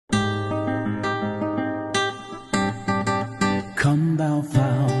Come thou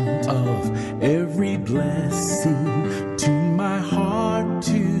fount of every blessing, to my heart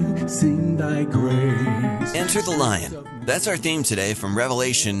to sing thy grace. Enter the Lion. That's our theme today from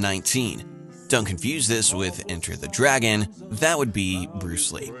Revelation 19. Don't confuse this with Enter the Dragon. That would be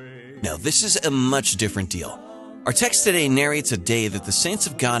Bruce Lee. No, this is a much different deal. Our text today narrates a day that the saints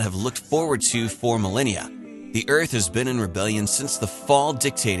of God have looked forward to for millennia. The earth has been in rebellion since the fall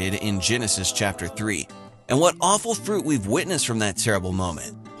dictated in Genesis chapter 3. And what awful fruit we've witnessed from that terrible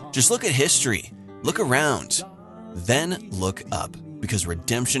moment. Just look at history. Look around. Then look up, because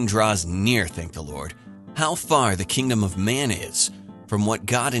redemption draws near, thank the Lord. How far the kingdom of man is from what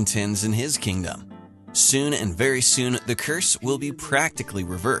God intends in his kingdom. Soon and very soon, the curse will be practically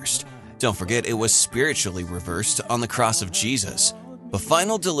reversed. Don't forget, it was spiritually reversed on the cross of Jesus. But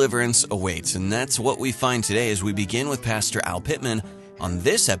final deliverance awaits, and that's what we find today as we begin with Pastor Al Pittman on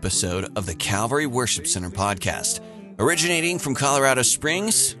this episode of the Calvary Worship Center Podcast. Originating from Colorado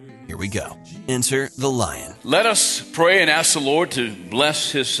Springs, here we go. Enter the Lion. Let us pray and ask the Lord to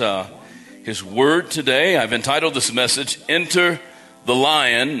bless His word today. I've entitled this message, Enter the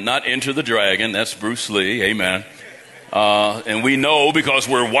Lion, not Enter the Dragon. That's Bruce Lee, amen. And we know, because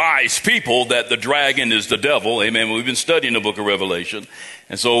we're wise people, that the dragon is the devil, amen. We've been studying the book of Revelation,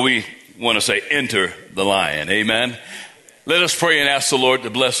 and so we want to say, Enter the Lion, amen. Let us pray and ask the Lord to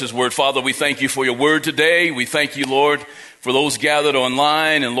bless His word. Father, we thank You for Your word today. We thank You, Lord, for those gathered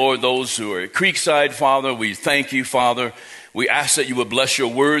online, and Lord, those who are at Creekside, Father. We thank You, Father. We ask that You would bless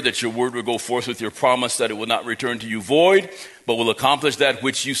Your word, that Your word will go forth with Your promise, that it will not return to You void, but will accomplish that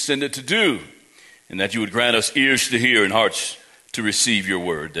which You send it to do, and that You would grant us ears to hear and hearts to receive Your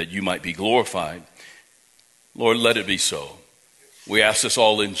word, that You might be glorified. Lord, let it be so. We ask this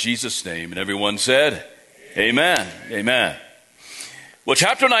all in Jesus' name, and everyone said, Amen. Amen. Well,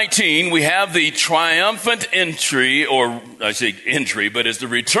 chapter 19, we have the triumphant entry, or I say entry, but it's the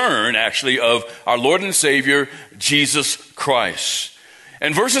return, actually, of our Lord and Savior, Jesus Christ.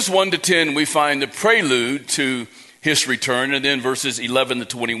 And verses 1 to 10, we find the prelude to His return. And then verses 11 to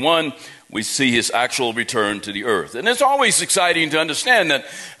 21, we see His actual return to the earth. And it's always exciting to understand that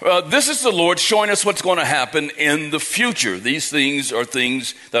this is the Lord showing us what's going to happen in the future. These things are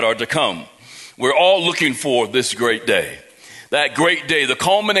things that are to come. We're all looking for this great day. That great day, the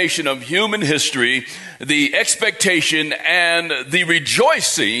culmination of human history, the expectation and the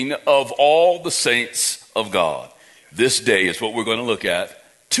rejoicing of all the saints of God. This day is what we're going to look at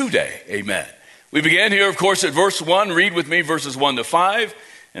today. Amen. We begin here, of course, at verse 1. Read with me verses 1 to 5,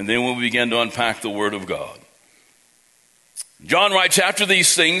 and then we'll begin to unpack the Word of God. John writes, After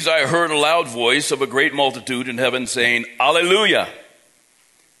these things I heard a loud voice of a great multitude in heaven saying, Alleluia!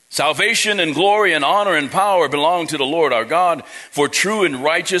 Salvation and glory and honor and power belong to the Lord our God, for true and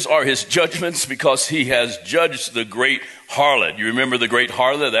righteous are His judgments, because He has judged the great harlot. You remember the great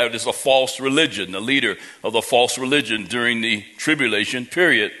harlot? That is a false religion, the leader of the false religion during the tribulation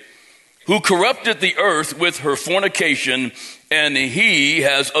period, who corrupted the earth with her fornication, and He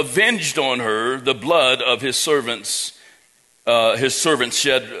has avenged on her the blood of His servants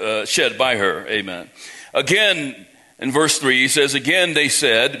shed by her. Amen. Again, in verse 3, he says, Again they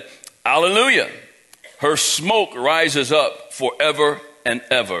said, Alleluia! Her smoke rises up forever and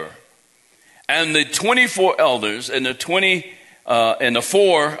ever. And the 24 elders and the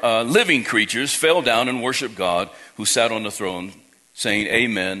four living creatures fell down and worshiped God, who sat on the throne, saying,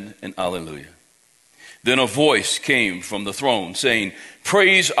 Amen and Alleluia. Then a voice came from the throne, saying,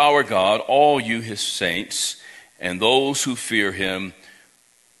 Praise our God, all you His saints, and those who fear Him,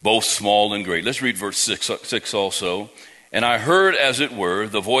 both small and great. Let's read verse 6 also. And I heard, as it were,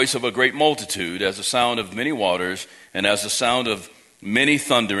 the voice of a great multitude, as the sound of many waters, and as the sound of many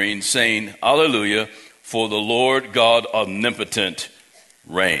thundering, saying, Alleluia, for the Lord God omnipotent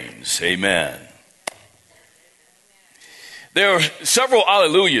reigns. Amen. There are several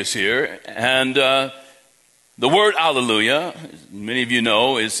alleluias here, and the word alleluia, many of you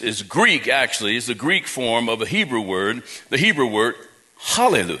know, is Greek, actually. It's the Greek form of a Hebrew word, the Hebrew word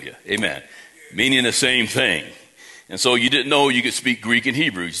hallelujah, amen, meaning the same thing. And so you didn't know you could speak Greek and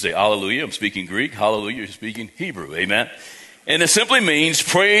Hebrew. You say, hallelujah, I'm speaking Greek. Hallelujah, you're speaking Hebrew, amen. And it simply means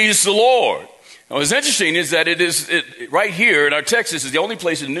praise the Lord. Now, what's interesting is that right here in our text, this is the only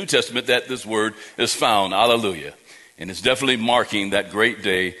place in the New Testament that this word is found, hallelujah. And it's definitely marking that great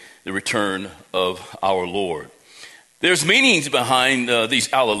day, the return of our Lord. There's meanings behind these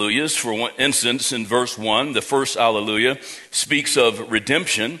alleluias. For instance, in verse 1, the first alleluia speaks of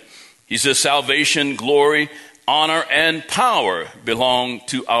redemption. He says salvation, glory, honor, and power belong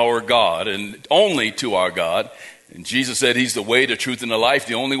to our God, and only to our God. And Jesus said He's the way, the truth, and the life,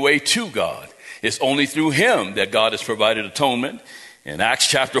 the only way to God. It's only through him that God has provided atonement. And Acts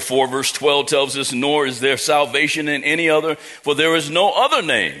chapter 4, verse 12 tells us, nor is there salvation in any other, for there is no other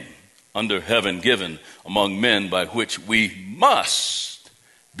name under heaven given among men by which we must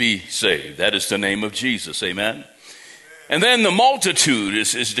be saved. That is the name of Jesus. Amen. And then the multitude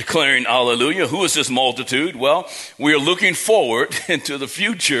is declaring hallelujah. Who is this multitude? Well, we are looking forward into the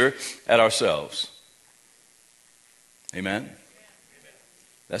future at ourselves. Amen.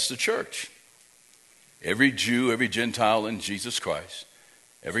 That's the church. Every Jew, every Gentile in Jesus Christ,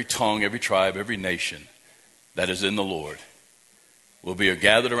 every tongue, every tribe, every nation that is in the Lord will be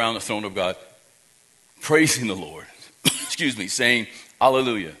gathered around the throne of God, praising the Lord, saying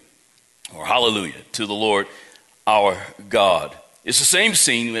hallelujah or hallelujah to the Lord our God. It's the same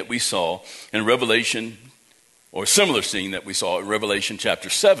scene that we saw in Revelation, or similar scene that we saw in Revelation chapter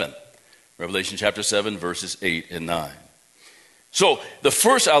 7. Revelation chapter 7, verses 8 and 9. So the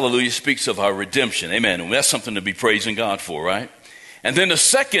first hallelujah speaks of our redemption. Amen. And that's something to be praising God for, right? And then the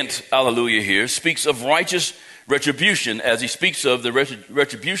second hallelujah here speaks of righteous retribution, as he speaks of the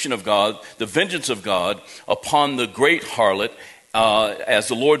retribution of God, the vengeance of God upon the great harlot, as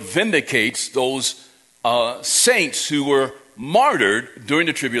the Lord vindicates those saints who were martyred during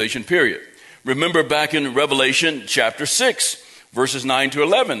the tribulation period. Remember back in Revelation chapter 6, verses 9 to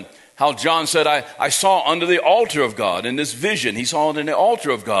 11, how John said, I saw under the altar of God, in this vision, he saw under the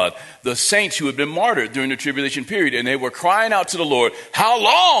altar of God, the saints who had been martyred during the tribulation period, and they were crying out to the Lord, how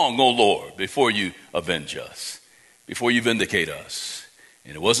long, O Lord, before you avenge us, before you vindicate us?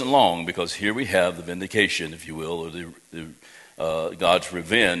 And it wasn't long, because here we have the vindication, if you will, or God's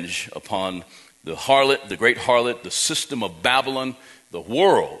revenge upon the harlot, the great harlot, the system of Babylon, the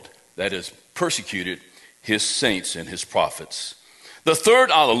world that has persecuted his saints and his prophets. The third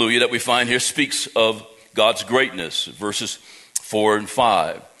hallelujah that we find here speaks of God's greatness. Verses 4 and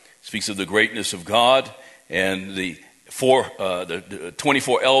 5 speaks of the greatness of God, and the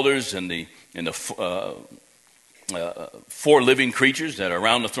 24 elders and the 4 living creatures that are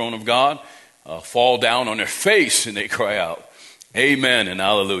around the throne of God fall down on their face and they cry out, amen and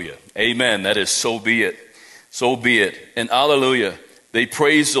hallelujah. Amen. That is, so be it. So be it. And hallelujah. They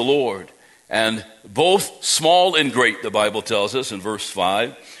praise the Lord. And both small and great, the Bible tells us in verse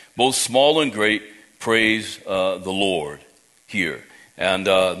 5, both small and great praise the Lord here. And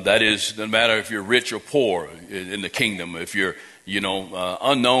that is, no matter if you're rich or poor in the kingdom, if you're,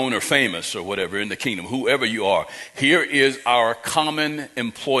 unknown or famous or whatever in the kingdom, whoever you are, here is our common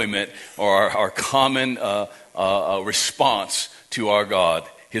employment, or our common response to our God,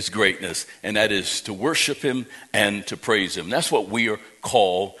 his greatness, and that is to worship him and to praise him. That's what we are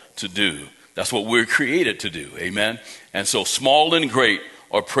called to do. That's what we're created to do. Amen. And so small and great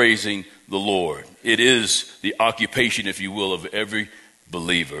are praising the Lord. It is the occupation, if you will, of every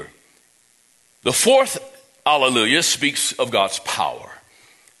believer. The fourth hallelujah speaks of God's power.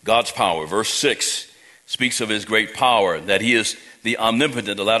 God's power. Verse 6 speaks of his great power, that he is the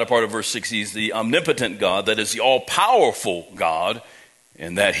omnipotent. The latter part of verse 6, he's the omnipotent God, that is the all-powerful God,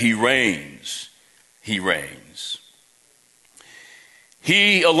 and that he reigns. He reigns.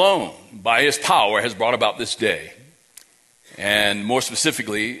 He alone, by his power, has brought about this day. And more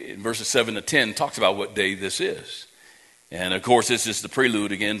specifically, in verses 7 to 10, talks about what day this is. And of course, this is the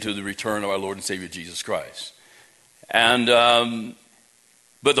prelude again to the return of our Lord and Savior Jesus Christ. And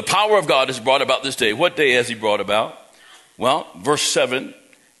but the power of God has brought about this day. What day has he brought about? Well, verse 7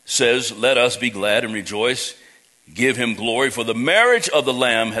 says, let us be glad and rejoice, give him glory, for the marriage of the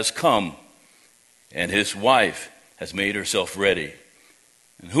Lamb has come, and his wife has made herself ready.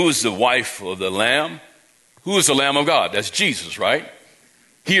 And who is the wife of the Lamb? Who is the Lamb of God? That's Jesus, right?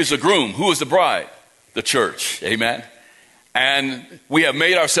 He is the groom. Who is the bride? The church. Amen. And we have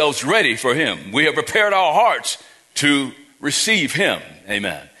made ourselves ready for him. We have prepared our hearts to receive him.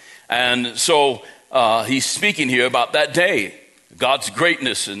 Amen. And so he's speaking here about that day. God's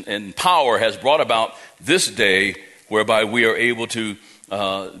greatness and power has brought about this day whereby we are able to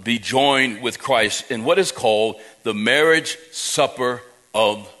be joined with Christ in what is called the marriage supper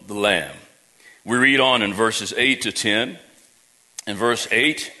of the Lamb. We read on in verses 8 to 10. In verse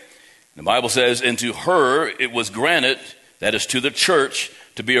 8, the Bible says, and to her it was granted, that is to the church,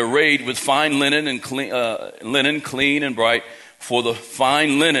 to be arrayed with fine linen and clean and bright, for the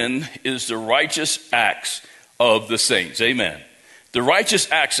fine linen is the righteous acts of the saints. Amen. The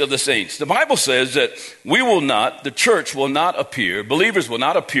righteous acts of the saints. The Bible says that the church will not appear, believers will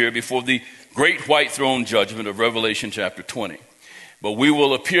not appear before the great white throne judgment of Revelation chapter 20. But we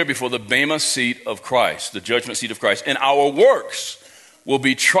will appear before the Bema seat of Christ, the judgment seat of Christ, and our works will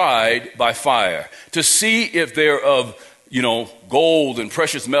be tried by fire to see if they're of gold and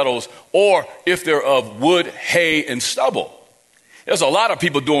precious metals, or if they're of wood, hay, and stubble. There's a lot of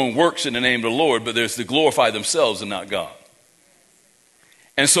people doing works in the name of the Lord, but there's to glorify themselves and not God.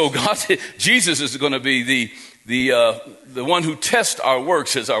 And so Jesus is going to be the one who tests our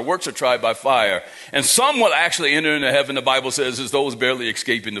works, as our works are tried by fire. And some will actually enter into heaven, the Bible says, as those barely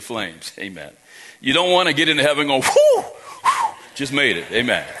escaping the flames. Amen. You don't want to get into heaven going, whoo, whoo, just made it.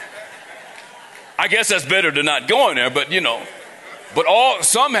 Amen. I guess that's better than not going there, but But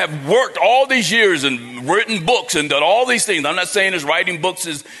some have worked all these years and written books and done all these things. I'm not saying that writing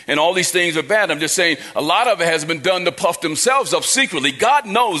books and all these things are bad. I'm just saying a lot of it has been done to puff themselves up secretly. God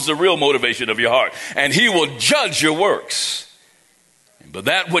knows the real motivation of your heart, and he will judge your works. But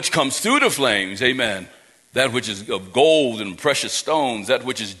that which comes through the flames, amen, that which is of gold and precious stones, that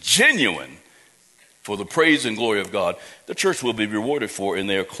which is genuine for the praise and glory of God, the church will be rewarded for, and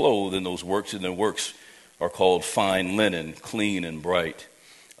they are clothed in those works, and their works are called fine linen, clean and bright,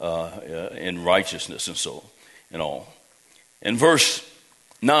 in righteousness and all. In verse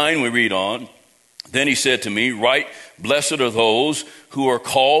 9 we read on, then he said to me, write, blessed are those who are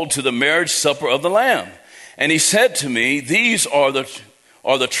called to the marriage supper of the Lamb. And he said to me, these are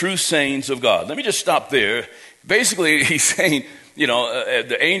the true sayings of God. Let me just stop there. Basically, he's saying,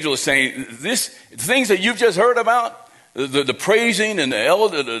 the angel is saying, things that you've just heard about, the praising and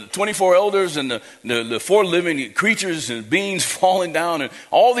the 24 elders and the 4 living creatures and beings falling down and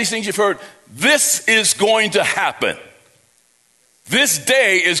all these things you've heard, this is going to happen. This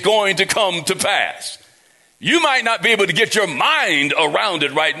day is going to come to pass. You might not be able to get your mind around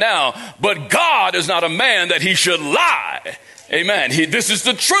it right now, but God is not a man that he should lie. Amen. This is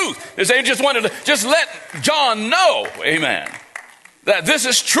the truth. This angel just wanted to just let John know, amen, that this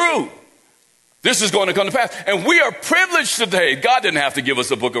is true. This is going to come to pass. And we are privileged today. God didn't have to give us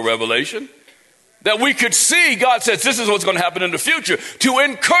the book of Revelation. That we could see, God says, this is what's going to happen in the future to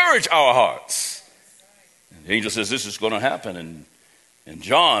encourage our hearts. And the angel says, this is going to happen. And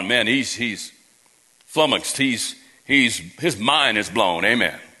John, man, he's flummoxed. His mind is blown.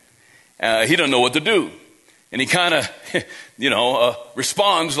 Amen. He doesn't know what to do. And he kind of,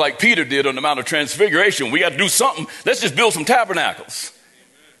 responds like Peter did on the Mount of Transfiguration. We got to do something. Let's just build some tabernacles.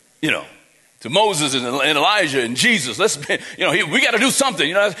 To Moses and Elijah and Jesus. We got to do something.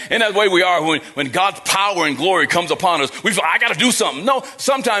 In that way we are when God's power and glory comes upon us. We feel, I got to do something. No,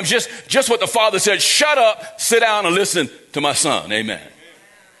 sometimes just what the Father said, shut up, sit down and listen to my son. Amen.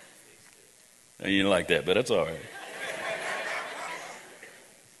 You didn't like that, but that's all right.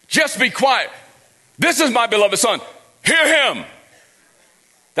 Just be quiet. This is my beloved son. Hear him.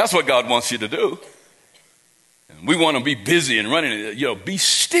 That's what God wants you to do. And we want to be busy and running. Be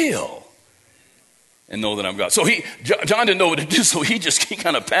still and know that I'm God. So John didn't know what to do, so he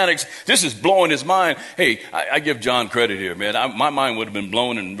kind of panics. This is blowing his mind. Hey, I give John credit here, man. My mind would have been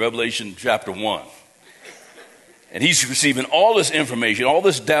blown in Revelation chapter 1. And he's receiving all this information, all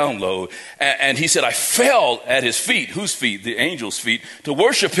this download. And he said, I fell at his feet. Whose feet? The angel's feet, to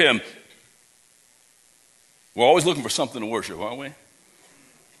worship him. We're always looking for something to worship, aren't we?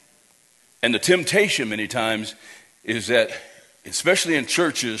 And the temptation many times is that, especially in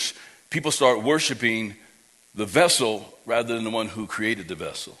churches, people start worshiping the vessel rather than the one who created the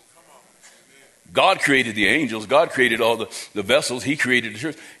vessel. God created the angels. God created all the vessels. He created the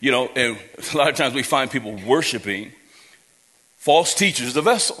church. And a lot of times we find people worshiping false teachers, the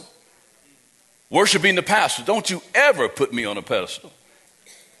vessel. Worshiping the pastor. Don't you ever put me on a pedestal.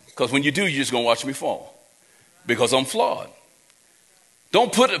 Because when you do, you're just going to watch me fall. Because I'm flawed.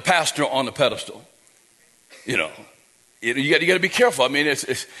 Don't put a pastor on the pedestal. You got to be careful. I mean,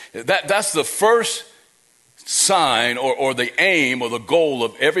 that's the first sign or the aim or the goal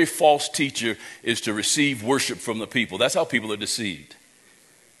of every false teacher is to receive worship from the people. That's how people are deceived.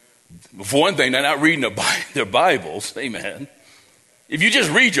 For one thing, they're not reading their Bibles. Amen. If you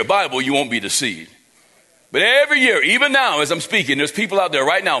just read your Bible, you won't be deceived. But every year, even now as I'm speaking, there's people out there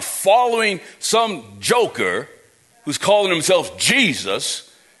right now following some joker who's calling himself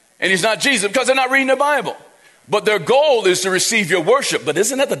Jesus, and he's not Jesus because they're not reading the Bible. But their goal is to receive your worship. But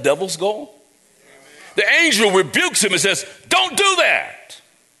isn't that the devil's goal? The angel rebukes him and says, don't do that.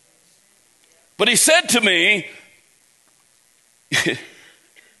 But he said to me,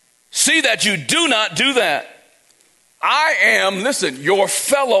 see that you do not do that. I am, listen, your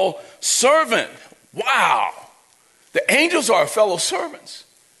fellow servant. Wow. The angels are fellow servants.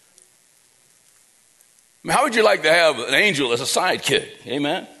 I mean, how would you like to have an angel as a sidekick?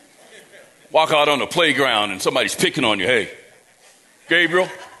 Amen. Walk out on the playground and somebody's picking on you. Hey, Gabriel,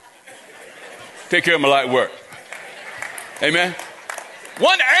 take care of my light work. Amen.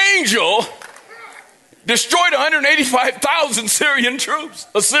 One angel destroyed 185,000 Assyrian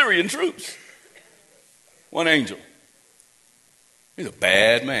troops. One angel. He's a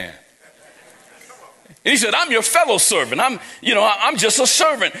bad man. And he said, I'm your fellow servant. I'm just a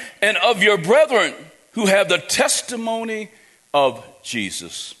servant. And of your brethren who have the testimony of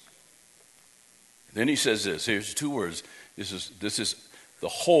Jesus. Then he says this. Here's 2 words. This is the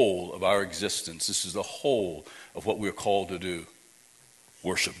whole of our existence. This is the whole of what we're called to do.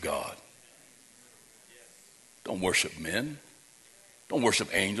 Worship God. Don't worship men. Don't worship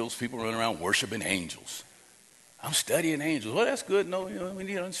angels. People run around worshiping angels. I'm studying angels. Well, that's good. No, we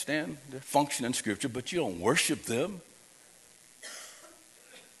need to understand their function in Scripture, but you don't worship them.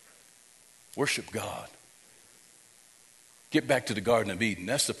 Worship God. Get back to the Garden of Eden.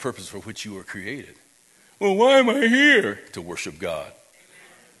 That's the purpose for which you were created. Well, why am I here? To worship God.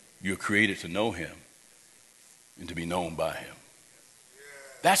 You were created to know him and to be known by him.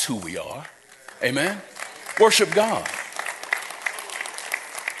 That's who we are. Amen? Worship God.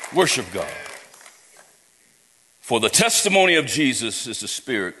 Worship God. For the testimony of Jesus is the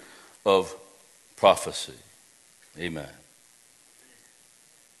spirit of prophecy. Amen.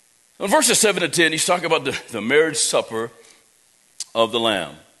 In verses 7 to 10, he's talking about the marriage supper of the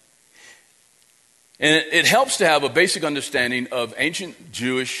Lamb. And it helps to have a basic understanding of ancient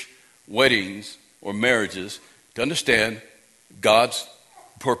Jewish weddings or marriages to understand God's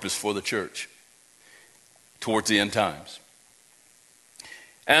purpose for the church towards the end times.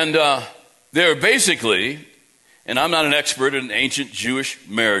 And there are basically, and I'm not an expert in ancient Jewish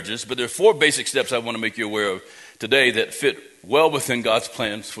marriages, but there are 4 basic steps I want to make you aware of today that fit well within God's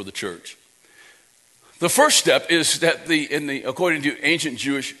plans for the church. The first step is that according to ancient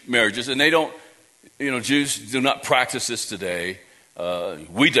Jewish marriages, and they don't, Jews do not practice this today.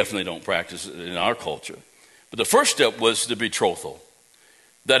 We definitely don't practice it in our culture. But the first step was the betrothal.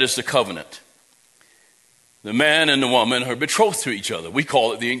 That is the covenant. The man and the woman are betrothed to each other. We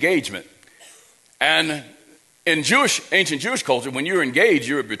call it the engagement. And in ancient Jewish culture, when you were engaged,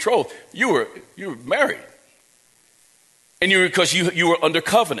 you were betrothed, you were married. And because you were under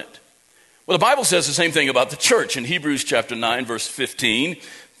covenant. Well, the Bible says the same thing about the church. In Hebrews chapter 9, verse 15,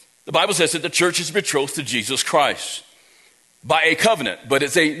 the Bible says that the church is betrothed to Jesus Christ by a covenant. But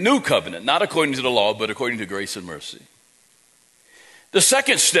it's a new covenant, not according to the law, but according to grace and mercy. The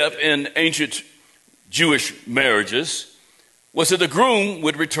second step in ancient Jewish marriages was that the groom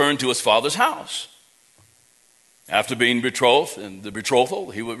would return to his father's house. After being betrothed, and the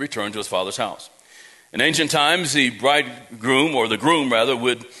betrothal, he would return to his father's house. In ancient times, the bridegroom, or the groom rather,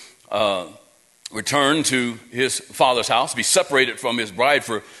 would return to his father's house, be separated from his bride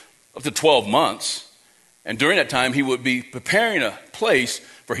for up to 12 months. And during that time, he would be preparing a place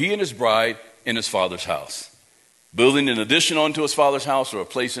for he and his bride in his father's house. Building an addition onto his father's house or a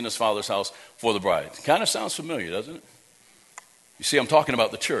place in his father's house for the bride. Kind of sounds familiar, doesn't it? You see, I'm talking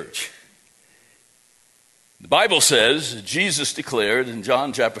about the church. The Bible says, Jesus declared in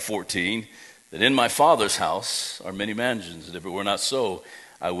John chapter 14, that in my Father's house are many mansions, and if it were not so,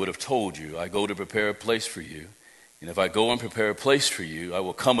 I would have told you, I go to prepare a place for you. And if I go and prepare a place for you, I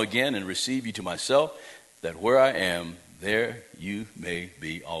will come again and receive you to myself, that where I am, there you may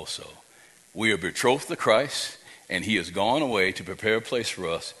be also. We are betrothed to Christ, and he has gone away to prepare a place for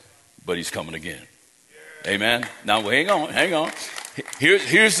us, but he's coming again. Yeah. Amen. Now, hang on.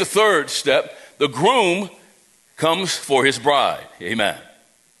 Here's the third step. The groom comes for his bride. Amen.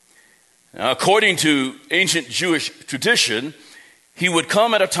 Now, according to ancient Jewish tradition, he would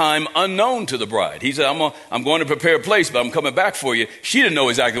come at a time unknown to the bride. He said, I'm going to prepare a place, but I'm coming back for you. She didn't know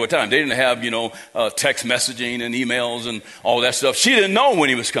exactly what time. They didn't have, text messaging and emails and all that stuff. She didn't know when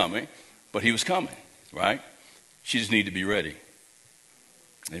he was coming, but he was coming, right? She just needed to be ready.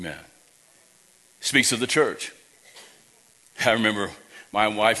 Amen. Speaks of the church. I remember my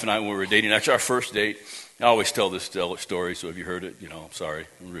wife and I, when we were dating, actually our first date, I always tell this story, so if you heard it, I'm sorry,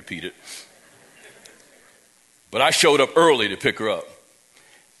 I'll repeat it. But I showed up early to pick her up,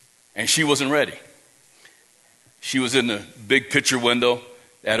 and she wasn't ready. She was in the big picture window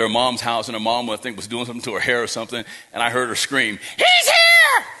at her mom's house, and her mom, I think, was doing something to her hair or something, and I heard her scream, "He's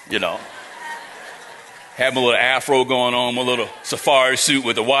here!" Had my little afro going on, my little safari suit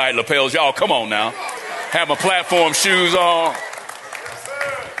with the wide lapels. Y'all, come on now. Had my platform shoes on.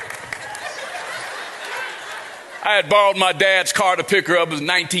 I had borrowed my dad's car to pick her up. It was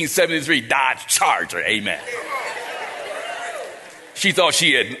 1973 Dodge Charger. Amen. She thought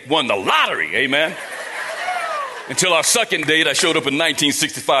she had won the lottery. Amen. Until our second date, I showed up in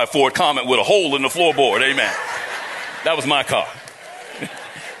 1965 Ford Comet with a hole in the floorboard. Amen. That was my car.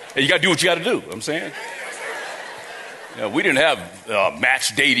 You got to do what you got to do. I'm saying. You know, we didn't have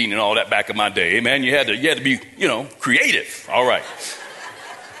match dating and all that back in my day. Amen. You had to be, creative. All right.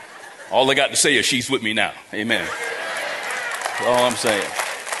 All I got to say is she's with me now. Amen. That's all I'm saying.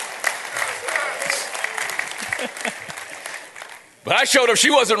 But I showed up,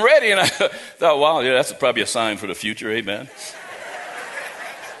 she wasn't ready, and I thought, wow, yeah, that's probably a sign for the future. Amen.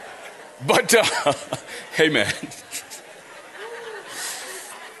 But, amen.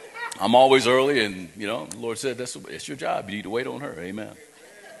 I'm always early, and, the Lord said, it's your job. You need to wait on her. Amen.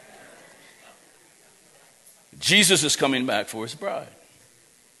 Jesus is coming back for his bride.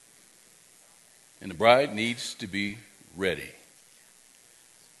 And the bride needs to be ready.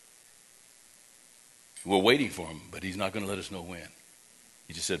 We're waiting for him, but he's not going to let us know when.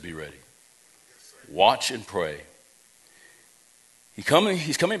 He just said, be ready. Watch and pray.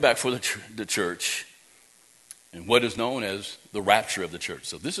 He's coming back for the church and what is known as the rapture of the church.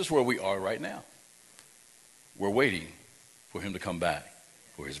 So this is where we are right now. We're waiting for him to come back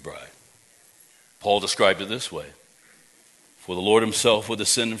for his bride. Paul described it this way. For the Lord himself will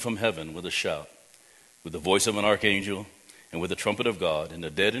descend from heaven with a shout, with the voice of an archangel, and with the trumpet of God, and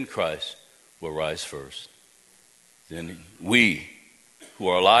the dead in Christ will rise first. Then we who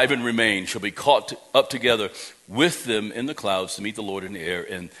are alive and remain shall be caught up together with them in the clouds to meet the Lord in the air,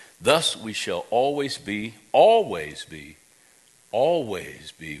 and thus we shall always be with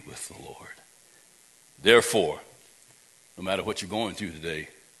the Lord. Therefore, no matter what you're going through today,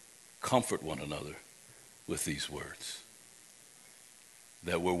 comfort one another with these words,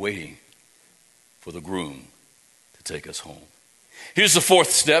 that we're waiting for the groom to take us home. Here's the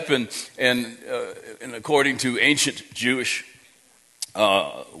fourth step, and according to ancient Jewish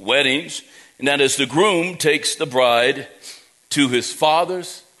weddings, and that is the groom takes the bride to his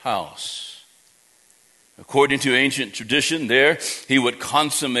father's house. According to ancient tradition, there he would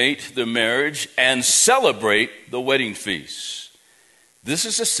consummate the marriage and celebrate the wedding feast. This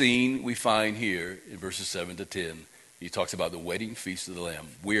is a scene we find here in verses 7 to 10. He talks about the wedding feast of the Lamb.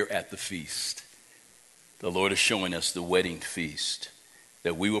 We're at the feast. The Lord is showing us the wedding feast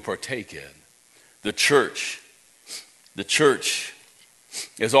that we will partake in. The church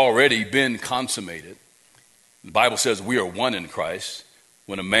has already been consummated. The Bible says we are one in Christ.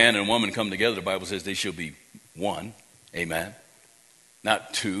 When a man and woman come together, the Bible says they shall be one. Amen.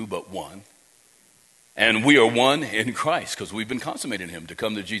 Not two, but one. And we are one in Christ because we've been consummated in him. To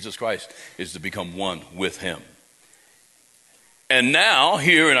come to Jesus Christ is to become one with him. And now,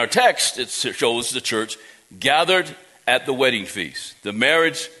 here in our text, it shows the church gathered at the wedding feast, the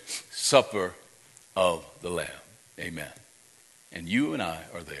marriage supper of the Lamb. Amen. And you and I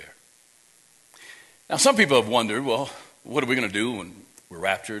are there. Now, some people have wondered, well, what are we going to do when we're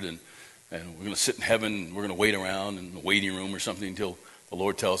raptured and we're going to sit in heaven and we're going to wait around in the waiting room or something until the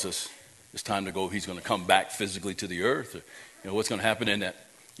Lord tells us it's time to go. He's going to come back physically to the earth. Or, what's going to happen in that,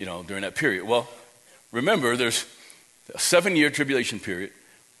 during that period? Well, remember, there's a 7-year tribulation period.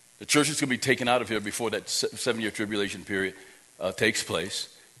 The church is going to be taken out of here before that 7-year tribulation period takes place.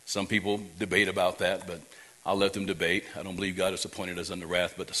 Some people debate about that, but I'll let them debate. I don't believe God has appointed us unto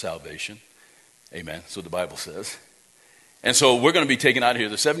wrath, but to salvation. Amen. So the Bible says. And so we're going to be taken out of here.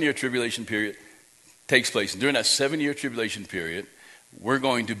 The 7-year tribulation period takes place. And during that 7-year tribulation period, we're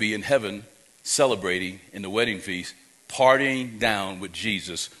going to be in heaven celebrating in the wedding feast, partying down with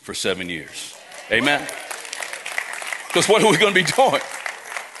Jesus for 7 years. Amen. Because what are we going to be doing?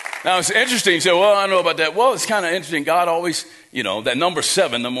 Now, it's interesting. You say, well, I don't know about that. Well, it's kind of interesting. God always, that number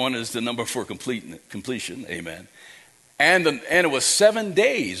 7, number 1 is the number for completion. Amen. And it was 7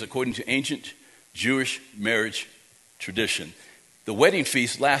 days, according to ancient Jewish marriage tradition. The wedding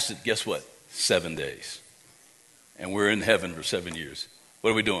feast lasted, guess what? 7 days. And we're in heaven for 7 years.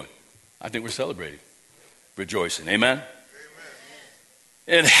 What are we doing? I think we're celebrating, rejoicing. Amen? Amen.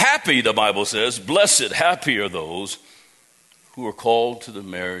 And happy, the Bible says, blessed, happy are those who are called to the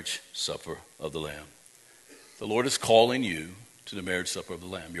marriage supper of the Lamb. The Lord is calling you to the marriage supper of the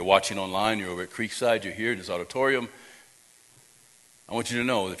Lamb. You're watching online, you're over at Creekside, you're here in this auditorium. I want you to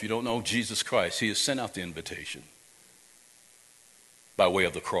know that if you don't know Jesus Christ, he has sent out the invitation by way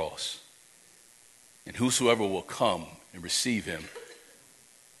of the cross. And whosoever will come and receive him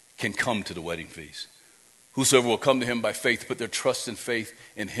can come to the wedding feast. Whosoever will come to him by faith, put their trust and faith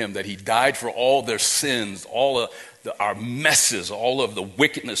in him, that he died for all their sins, all of our messes, all of the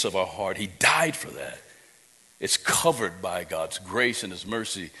wickedness of our heart. He died for that. It's covered by God's grace and his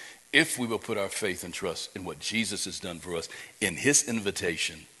mercy if we will put our faith and trust in what Jesus has done for us in his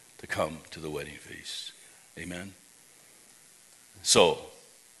invitation to come to the wedding feast. Amen. So,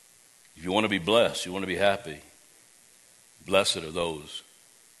 if you want to be blessed, you want to be happy, blessed are those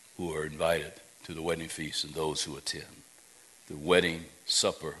who are invited to the wedding feast and those who attend the wedding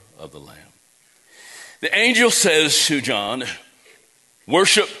supper of the Lamb. The angel says to John,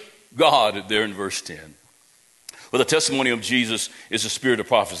 worship God, there in verse 10. Well, the testimony of Jesus is the spirit of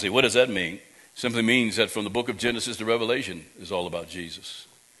prophecy. What does that mean? It simply means that from the book of Genesis to Revelation is all about Jesus.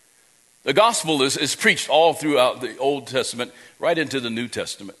 The gospel is preached all throughout the Old Testament, right into the New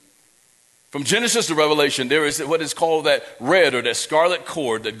Testament. From Genesis to Revelation, there is what is called that red or that scarlet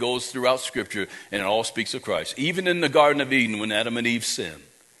cord that goes throughout Scripture, and it all speaks of Christ. Even in the Garden of Eden, when Adam and Eve sinned,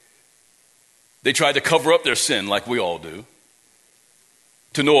 they tried to cover up their sin like we all do,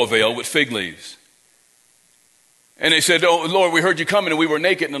 to no avail, with fig leaves. And they said, oh, Lord, we heard you coming and we were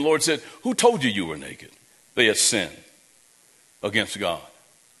naked. And the Lord said, who told you you were naked? They had sinned against God.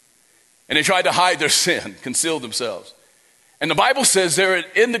 And they tried to hide their sin, conceal themselves. And the Bible says there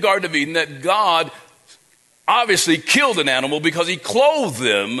in the Garden of Eden that God obviously killed an animal because he clothed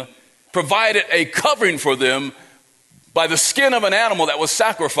them, provided a covering for them by the skin of an animal that was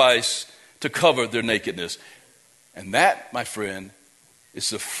sacrificed to cover their nakedness. And that, my friend, is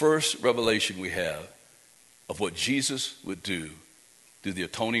the first revelation we have of what Jesus would do through the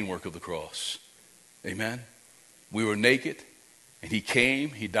atoning work of the cross. Amen? We were naked, and he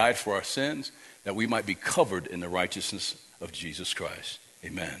came, he died for our sins, that we might be covered in the righteousness of Jesus Christ.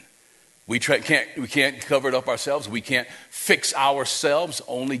 Amen. We can't cover it up ourselves. We can't fix ourselves.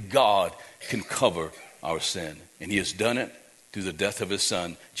 Only God can cover our sin. And he has done it through the death of his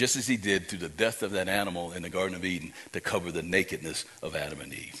son, just as he did through the death of that animal in the Garden of Eden to cover the nakedness of Adam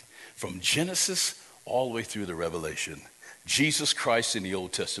and Eve. From Genesis all the way through the Revelation, Jesus Christ in the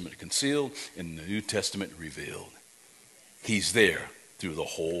Old Testament concealed, in the New Testament revealed. He's there through the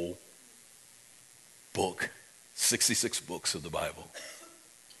whole book, 66 books of the Bible.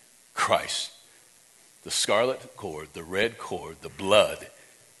 Christ, the scarlet cord, the red cord, the blood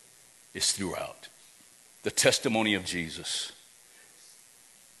is throughout. The testimony of Jesus.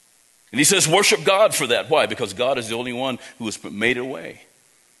 And he says, worship God for that. Why? Because God is the only one who has made a way.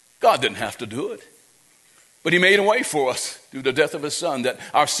 God didn't have to do it. But he made a way for us through the death of his son that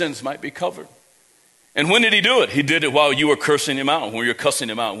our sins might be covered. And when did he do it? He did it while you were cursing him out, when you were cussing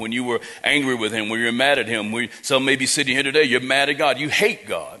him out, when you were angry with him, when you were mad at him. Some may be sitting here today, you're mad at God. You hate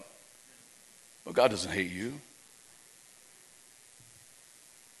God. Well, God doesn't hate you.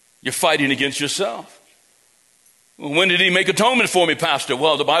 You're fighting against yourself. When did he make atonement for me, Pastor?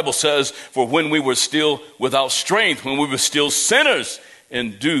 Well, the Bible says, for when we were still without strength, when we were still sinners,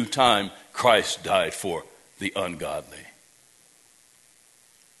 in due time, Christ died for the ungodly.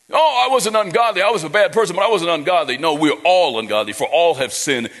 Oh, I wasn't ungodly. I was a bad person, but I wasn't ungodly. No, we're all ungodly, for all have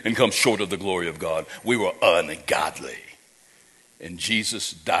sinned and come short of the glory of God. We were ungodly. And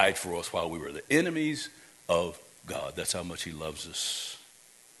Jesus died for us while we were the enemies of God. That's how much he loves us.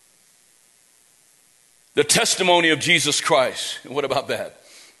 The testimony of Jesus Christ. And what about that?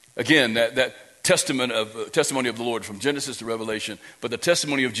 Again, that testimony of the Lord from Genesis to Revelation. But the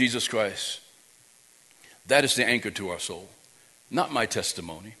testimony of Jesus Christ, that is the anchor to our soul. Not my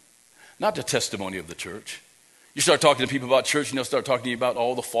testimony. Not the testimony of the church. You start talking to people about church, and they'll start talking to you about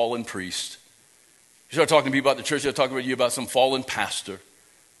all the fallen priests. You start talking to people about the church, they'll talk to you about some fallen pastor.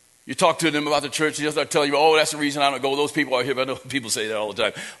 You talk to them about the church, and they'll start telling you, oh, that's the reason I don't go. Those people are here. I know people say that all the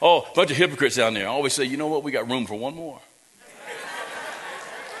time. Oh, a bunch of hypocrites down there. I always say, you know what? We got room for one more.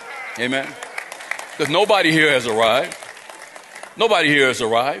 Amen? Because nobody here has arrived. Nobody here has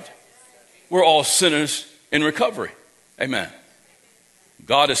arrived. We're all sinners in recovery. Amen.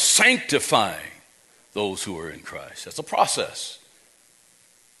 God is sanctifying those who are in Christ. That's a process.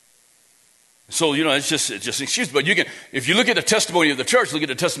 So, it's just an excuse. But you can, if you look at the testimony of the church, look at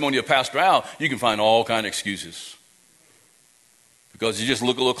the testimony of Pastor Al, you can find all kind of excuses. Because you just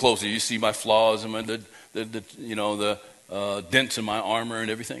look a little closer, you see my flaws and the dents in my armor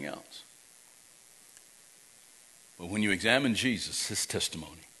and everything else. But when you examine Jesus, his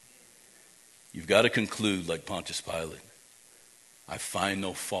testimony, you've got to conclude like Pontius Pilate. I find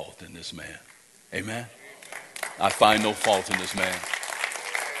no fault in this man. Amen? I find no fault in this man.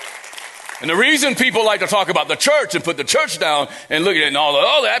 And the reason people like to talk about the church and put the church down and look at it and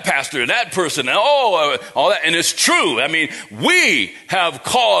all that pastor, that person, and all that, and it's true. I mean, we have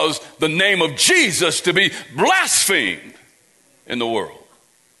caused the name of Jesus to be blasphemed in the world.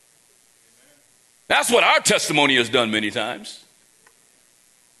 That's what our testimony has done many times.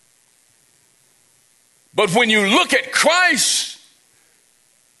 But when you look at Christ,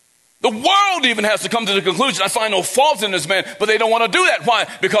 the world even has to come to the conclusion, I find no fault in this man, but they don't want to do that. Why?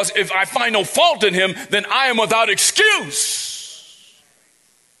 Because if I find no fault in him, then I am without excuse.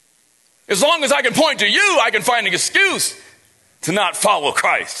 As long as I can point to you, I can find an excuse to not follow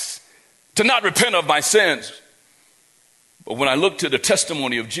Christ, to not repent of my sins. But when I look to the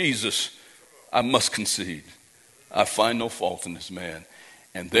testimony of Jesus, I must concede, I find no fault in this man.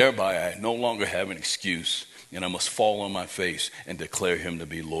 And thereby I no longer have an excuse, and I must fall on my face and declare him to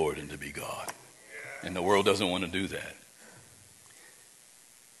be Lord and to be God. And the world doesn't want to do that.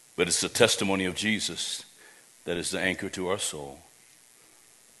 But it's the testimony of Jesus that is the anchor to our soul.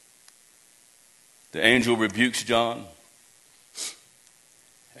 The angel rebukes John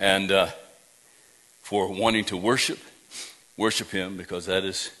and for wanting to worship him, because that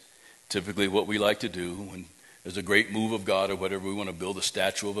is typically what we like to do when there's a great move of God or whatever. We want to build a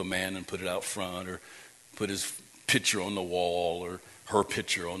statue of a man and put it out front, or put his picture on the wall or her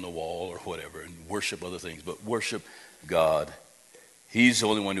picture on the wall or whatever, and worship other things. But worship God. He's the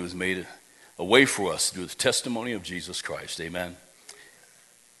only one who has made a way for us through the testimony of Jesus Christ. Amen.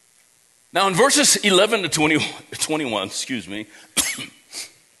 Now in verses 11 to 21,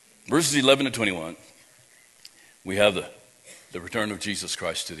 verses 11 to 21, we have the return of Jesus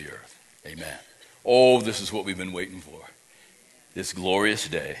Christ to the earth. Amen. Oh, this is what we've been waiting for. This glorious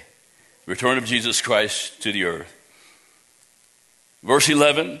day. Return of Jesus Christ to the earth. Verse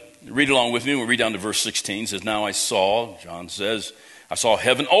 11, read along with me. We'll read down to verse 16. It says, now I saw, John says, I saw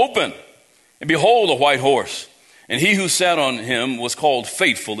heaven open, and behold, a white horse. And he who sat on him was called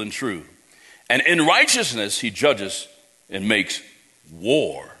Faithful and True. And in righteousness he judges and makes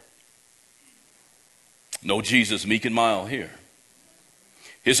war. No Jesus, meek and mild here.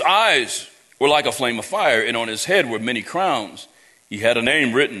 His eyes were like a flame of fire, and on his head were many crowns. He had a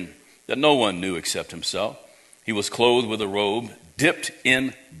name written that no one knew except himself. He was clothed with a robe dipped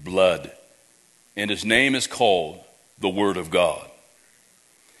in blood, and his name is called the Word of God.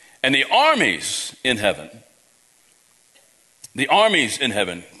 And the armies in heaven,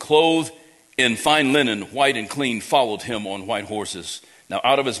 clothed in fine linen, white and clean, followed him on white horses. Now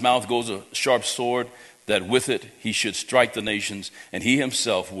out of his mouth goes a sharp sword, that with it he should strike the nations, and he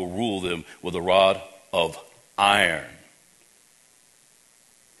himself will rule them with a rod of iron.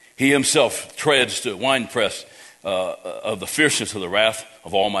 He himself treads the winepress of the fierceness of the wrath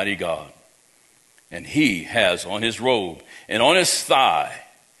of Almighty God. And he has on his robe and on his thigh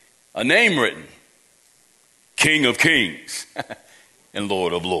a name written, King of Kings and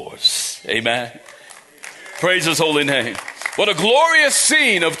Lord of Lords. Amen. Praise his holy name. What a glorious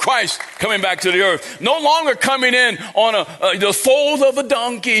scene of Christ coming back to the earth. No longer coming in on the foal of a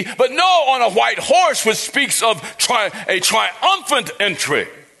donkey, but no, on a white horse, which speaks of a triumphant entry.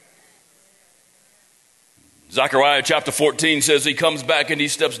 Zechariah chapter 14 says he comes back and he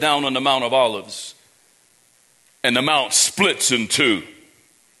steps down on the Mount of Olives. And the mount splits in two.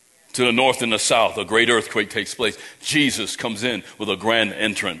 To the north and the south, a great earthquake takes place. Jesus comes in with a grand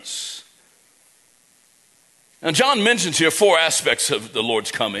entrance. Now, John mentions here 4 aspects of the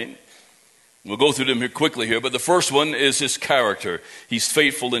Lord's coming. We'll go through them here quickly here, but the first one is his character. He's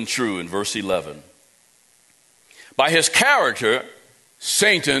faithful and true in verse 11. By his character,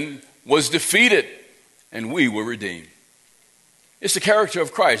 Satan was defeated and we were redeemed. It's the character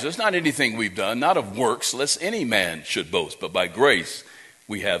of Christ. It's not anything we've done, not of works, lest any man should boast, but by grace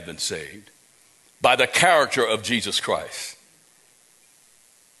we have been saved. By the character of Jesus Christ.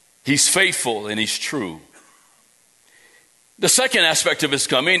 He's faithful and he's true. The second aspect of his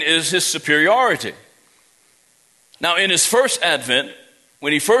coming is his superiority. Now, in his first advent,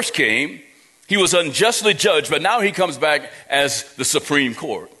 when he first came, he was unjustly judged, but now he comes back as the Supreme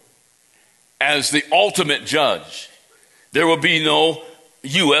Court, as the ultimate judge. There will be no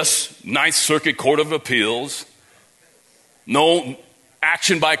U.S. Ninth Circuit Court of Appeals, no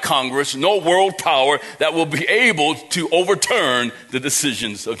action by Congress, no world power that will be able to overturn the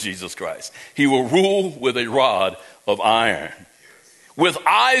decisions of Jesus Christ. He will rule with a rod of iron, with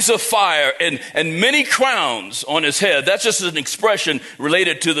eyes of fire and many crowns on his head. That's just an expression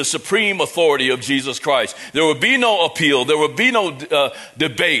related to the supreme authority of Jesus Christ. There will be no appeal. There will be no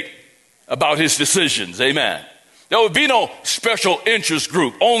debate about his decisions. Amen. There will be no special interest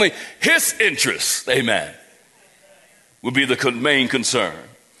group. Only his interests, amen, will be the main concern.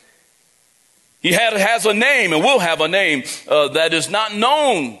 He has a name and will have a name that is not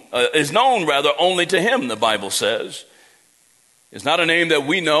known, is known rather only to him, the Bible says. It's not a name that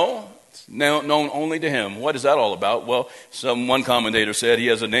we know. It's known only to him. What is that all about? Well, one commentator said he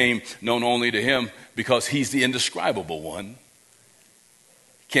has a name known only to him because he's the indescribable one.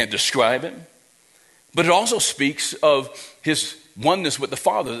 Can't describe him. But it also speaks of his oneness with the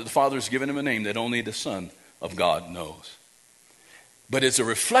Father, that the Father has given him a name that only the Son of God knows. But it's a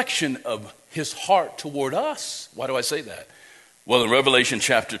reflection of his heart toward us. Why do I say that? Well, in Revelation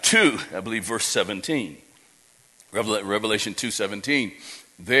chapter 2, I believe verse 17, Revelation 2:17,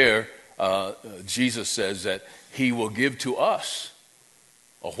 there Jesus says that he will give to us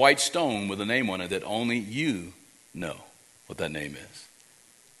a white stone with a name on it that only you know what that name is.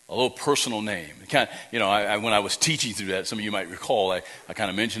 A little personal name. When I was teaching through that, some of you might recall, I kind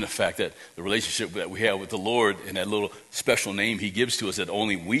of mentioned the fact that the relationship that we have with the Lord and that little special name he gives to us that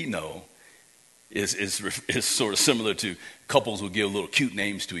only we know is sort of similar to couples who give little cute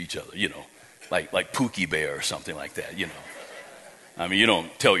names to each other, like Pookie Bear or something like that, I mean, you don't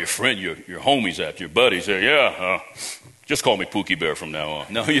tell your friend, your homies that, your buddies, say, just call me Pookie Bear from now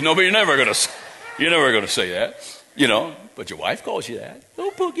on. No, but you're never gonna say that, but your wife calls you that.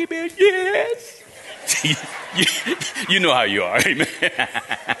 Oh, Pookie Bear, yes. you know how you are, amen.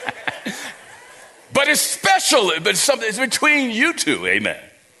 But it's special, but it's between you two, amen.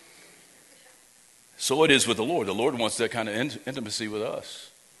 So it is with the Lord. The Lord wants that kind of intimacy with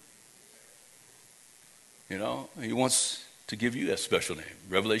us. He wants to give you that special name.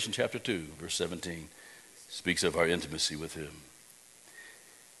 Revelation chapter 2, verse 17 speaks of our intimacy with him.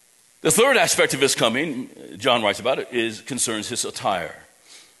 The third aspect of his coming, John writes about it, concerns his attire.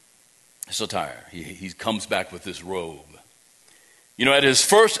 His attire. He comes back with this robe. At his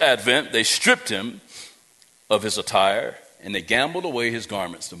first advent, they stripped him of his attire and they gambled away his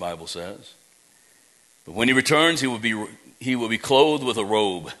garments, the Bible says. But when he returns, he will be clothed with a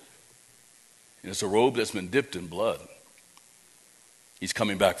robe. And it's a robe that's been dipped in blood. He's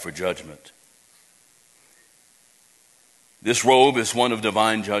coming back for judgment. This robe is one of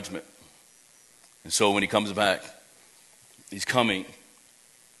divine judgment. And so when he comes back, he's coming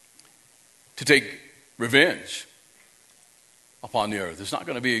to take revenge upon the earth. It's not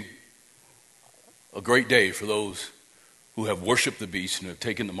going to be a great day for those who have worshiped the beast and have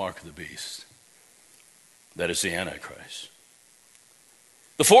taken the mark of the beast. That is the Antichrist.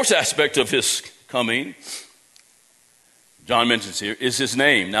 The fourth aspect of his coming, John mentions here, is his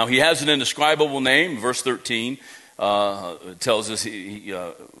name. Now, he has an indescribable name. Verse 13 tells us,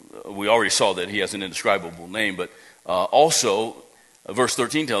 we already saw that he has an indescribable name, but also verse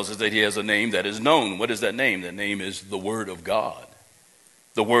 13 tells us that he has a name that is known. What is that name? That name is the Word of God.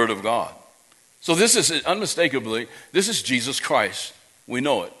 The Word of God. So this is unmistakably, this is Jesus Christ. We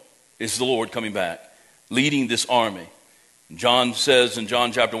know it. It's the Lord coming back, leading this army. John says in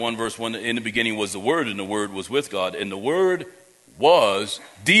John chapter 1, verse 1, in the beginning was the Word, and the Word was with God, and the Word was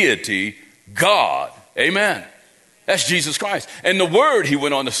deity, God. Amen. That's Jesus Christ. And the Word, he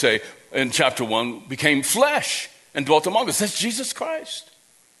went on to say in chapter 1, became flesh and dwelt among us. That's Jesus Christ.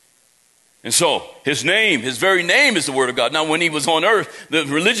 And so his name, his very name is the Word of God. Now, when he was on earth, the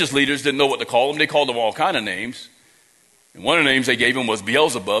religious leaders didn't know what to call him. They called him all kind of names. And one of the names they gave him was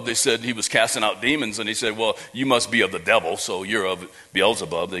Beelzebub. They said he was casting out demons. And he said, well, you must be of the devil, so you're of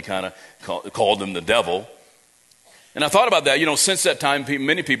Beelzebub. They kind of called him the devil. And I thought about that. Since that time,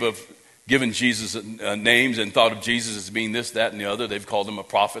 many people have given Jesus names and thought of Jesus as being this, that, and the other. They've called him a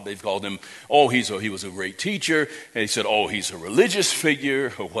prophet. They've called him, he was a great teacher. And he said, he's a religious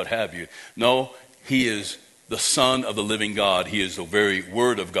figure, or what have you. No, he is the Son of the living God. He is the very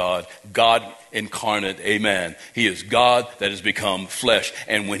Word of God, God incarnate, amen. He is God that has become flesh.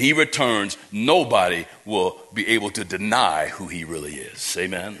 And when he returns, nobody will be able to deny who he really is,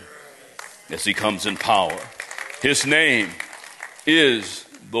 amen, as he comes in power. His name is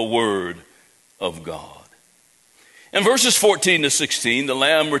the Word of God. In verses 14 to 16, the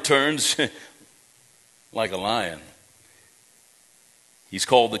Lamb returns like a lion. He's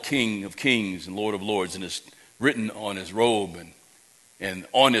called the King of Kings and Lord of Lords, and it's written on his robe and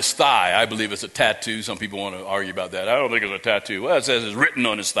on his thigh. I believe it's a tattoo. Some people want to argue about that. I don't think it's a tattoo. Well, it says it's written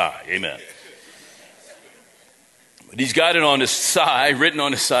on his thigh. Amen. But he's got it on his thigh, written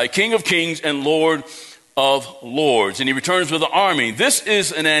on his thigh, King of Kings and Lord of Lords. And he returns with an army. This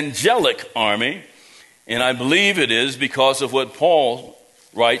is an angelic army, and I believe it is because of what Paul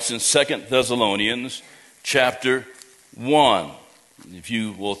writes in 2 Thessalonians chapter 1. If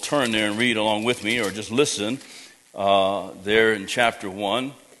you will turn there and read along with me, or just listen, there in chapter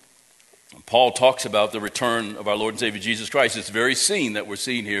 1, Paul talks about the return of our Lord and Savior Jesus Christ. It's the very scene that we're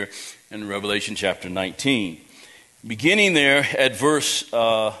seeing here in Revelation chapter 19. Beginning there at verse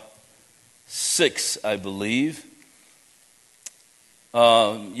 6, I believe.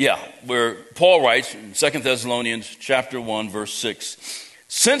 Where Paul writes in 2 Thessalonians chapter 1, verse 6,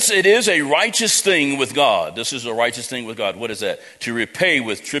 since it is a righteous thing with God, this is a righteous thing with God. What is that? To repay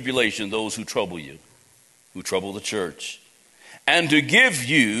with tribulation those who trouble you, who trouble the church, and to give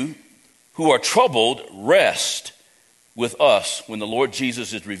you who are troubled rest with us when the Lord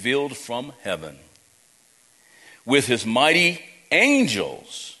Jesus is revealed from heaven with his mighty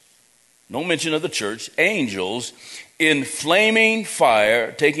angels. no mention of the church, angels in flaming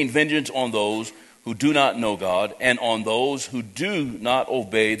fire, taking vengeance on those who do not know God and on those who do not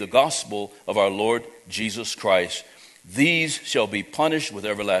obey the gospel of our Lord Jesus Christ. These shall be punished with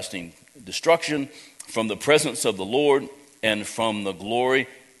everlasting destruction from the presence of the Lord and from the glory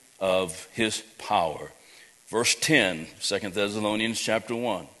of his power. Verse 10, 2 Thessalonians chapter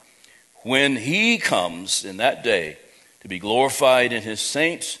 1. When he comes in that day to be glorified in his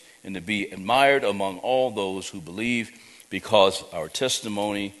saints and to be admired among all those who believe, because our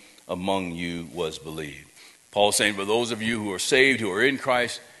testimony among you was believed. Paul's saying for those of you who are saved, who are in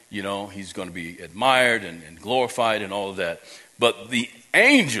Christ, he's going to be admired and glorified and all of that. But the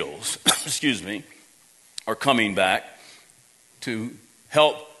angels, are coming back to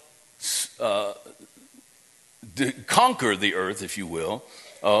help conquer the earth, if you will,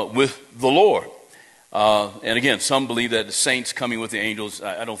 with the Lord. And again, some believe that the saints coming with the angels.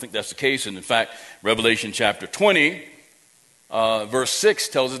 I don't think that's the case. And in fact, Revelation chapter 20, verse 6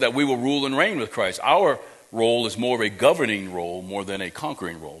 tells us that we will rule and reign with Christ. Our role is more of a governing role more than a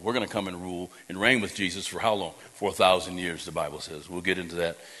conquering role. We're going to come and rule and reign with Jesus for how long? For 1,000 years, the Bible says. We'll get into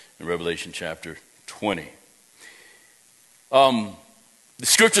that in Revelation chapter 20. The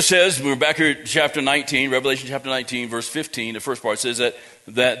scripture says, we're back here at chapter 19, Revelation chapter 19, verse 15. The first part says that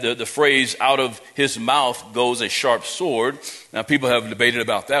the phrase, out of his mouth goes a sharp sword. Now, people have debated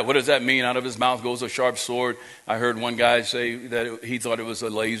about that. What does that mean, out of his mouth goes a sharp sword? I heard one guy say that he thought it was a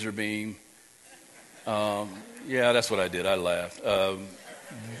laser beam. Yeah, that's what I did. I laughed.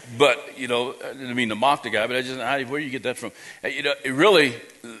 But, I didn't mean to mock the guy, but where do you get that from? It really,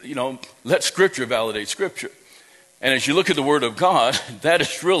 let Scripture validate Scripture. And as you look at the Word of God, that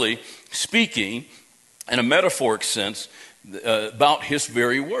is really speaking in a metaphoric sense about His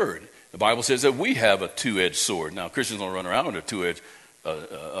very Word. The Bible says that we have a two-edged sword. Now, Christians don't run around with a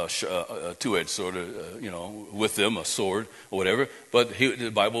two-edged sword, with them, a sword or whatever. But the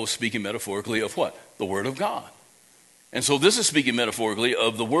Bible is speaking metaphorically of what? The Word of God. And so this is speaking metaphorically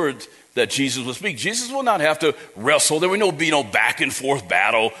of the words that Jesus will speak. Jesus will not have to wrestle. There will be no back and forth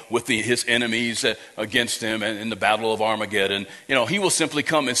battle with his enemies against him and in the battle of Armageddon. He will simply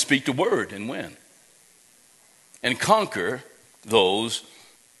come and speak the word and win. And conquer those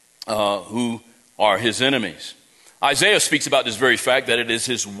who are his enemies. Isaiah speaks about this very fact that it is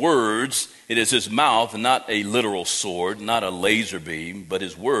his words, it is his mouth, and not a literal sword, not a laser beam, but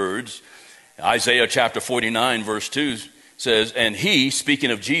his words. Isaiah chapter 49 verse 2 says, and he, speaking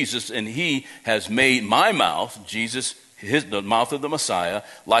of Jesus, and he has made my mouth, Jesus, the mouth of the Messiah,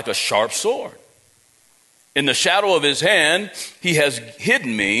 like a sharp sword. In the shadow of his hand, he has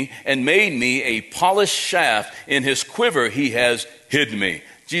hidden me and made me a polished shaft. In his quiver, he has hidden me.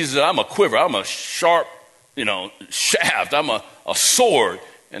 Jesus said, I'm a quiver. I'm a sharp, shaft. I'm a sword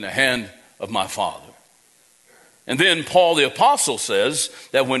in the hand of my Father. And then Paul the Apostle says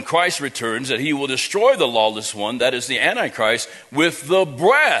that when Christ returns, that he will destroy the lawless one, that is the Antichrist, with the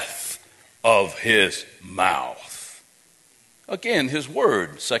breath of his mouth. Again, his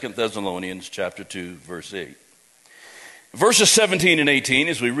word, 2 Thessalonians chapter 2, verse 8. Verses 17 and 18,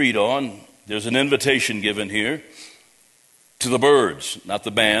 as we read on, there's an invitation given here to the birds, not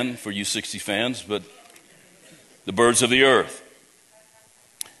the band for you 60 fans, but the birds of the earth.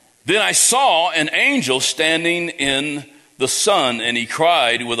 Then I saw an angel standing in the sun, and he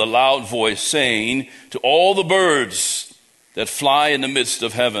cried with a loud voice, saying to all the birds that fly in the midst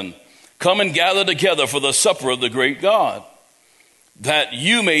of heaven, come and gather together for the supper of the great God, that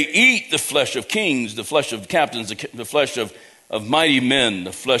you may eat the flesh of kings, the flesh of captains, the flesh of mighty men,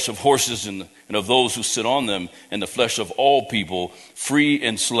 the flesh of horses and of those who sit on them, and the flesh of all people, free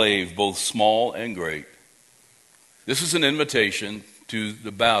and slave, both small and great. This is an invitation to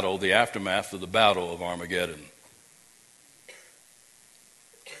the battle, the aftermath of the battle of Armageddon.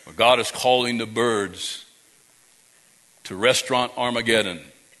 Where God is calling the birds to restaurant Armageddon,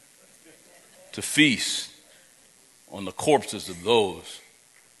 to feast on the corpses of those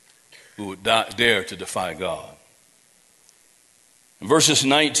who would dare to defy God. In verses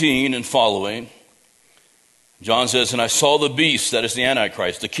 19 and following, John says, and I saw the beast, that is the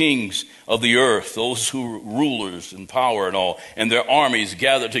Antichrist, the kings of the earth, those who rulers and power and all, and their armies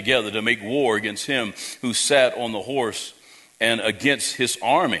gathered together to make war against him who sat on the horse and against his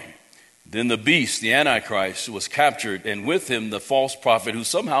army. Then the beast, the Antichrist, was captured, and with him the false prophet who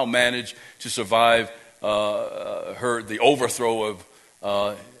somehow managed to survive the overthrow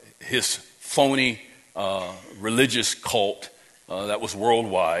of his phony religious cult that was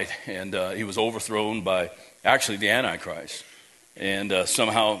worldwide, and he was overthrown by actually the Antichrist. And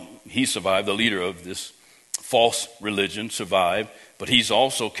somehow he survived. The leader of this false religion survived, but he's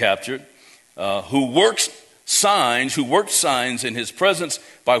also captured. who worked signs in his presence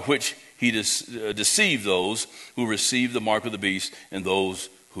by which he deceived those who received the mark of the beast and those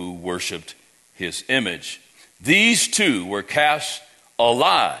who worshiped his image. These two were cast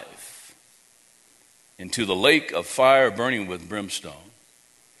alive into the lake of fire burning with brimstone,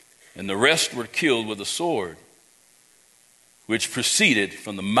 and the rest were killed with a sword which proceeded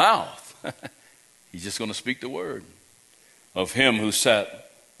from the mouth. He's just going to speak the word of him who sat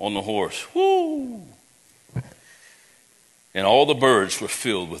on the horse. Woo! And all the birds were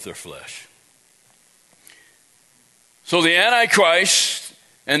filled with their flesh. So the Antichrist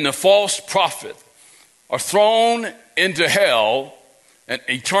and the false prophet are thrown into hell, an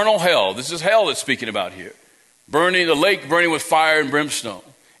eternal hell. This is hell that's speaking about here. The lake burning with fire and brimstone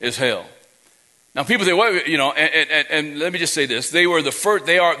is hell. Now people say, well, and let me just say this: they were the first.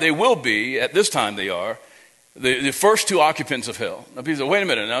 They will be at this time. They are the first two occupants of hell. Now people say, wait a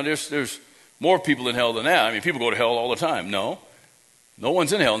minute. Now there's more people in hell than that. I mean, people go to hell all the time. No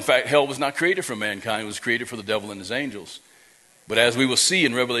one's in hell. In fact, hell was not created for mankind. It was created for the devil and his angels. But as we will see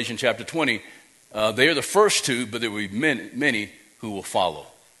in Revelation chapter 20, they are the first two, but there will be many who will follow,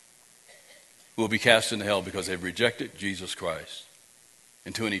 who will be cast into hell because they've rejected Jesus Christ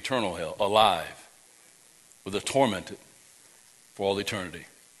into an eternal hell, alive, with a tormented for all eternity.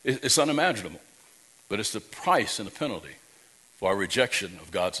 It's unimaginable, but it's the price and the penalty for our rejection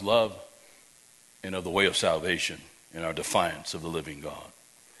of God's love and of the way of salvation and our defiance of the living God.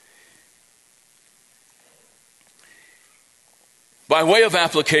 By way of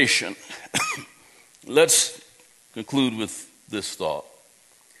application, let's conclude with this thought.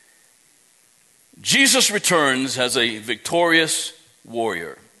 Jesus returns as a victorious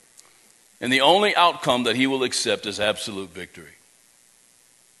warrior, and the only outcome that he will accept is absolute victory.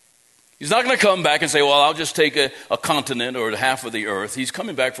 He's not going to come back and say, well, I'll just take a continent or half of the earth. He's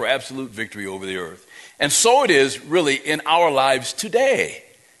coming back for absolute victory over the earth. And so it is really in our lives today.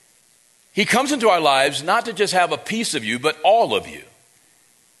 He comes into our lives not to just have a piece of you, but all of you.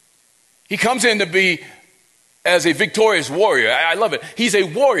 He comes in to be as a victorious warrior. I love it. He's a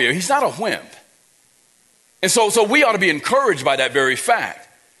warrior. He's not a wimp. And so we ought to be encouraged by that very fact.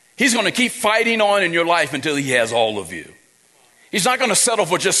 He's going to keep fighting on in your life until he has all of you. He's not going to settle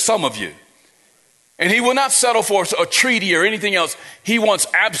for just some of you. And he will not settle for a treaty or anything else. He wants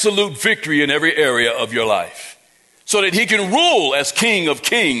absolute victory in every area of your life so that he can rule as King of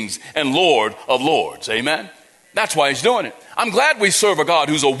Kings and Lord of Lords. Amen? That's why he's doing it. I'm glad we serve a God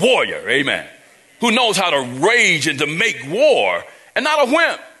who's a warrior. Amen? Who knows how to rage and to make war and not a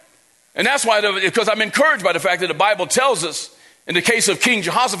wimp. And that's why, because I'm encouraged by the fact that the Bible tells us in the case of King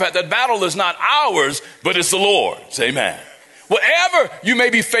Jehoshaphat that battle is not ours, but it's the Lord's. Amen. Whatever you may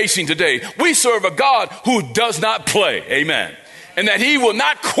be facing today, we serve a God who does not play. Amen. And that he will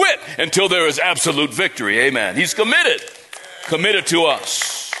not quit until there is absolute victory. Amen. He's committed to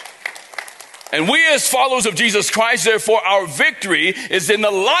us. And we as followers of Jesus Christ, therefore, our victory is in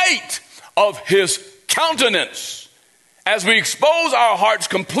the light of his countenance as we expose our hearts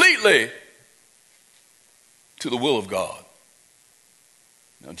completely to the will of God.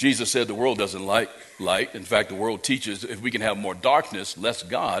 Now, Jesus said the world doesn't like light. In fact, the world teaches if we can have more darkness, less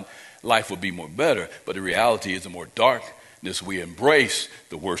God, life would be more better. But the reality is the more darkness we embrace,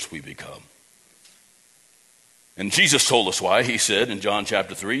 the worse we become. And Jesus told us why. He said in John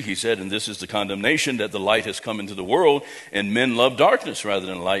chapter 3, he said, and this is the condemnation, that the light has come into the world, and men love darkness rather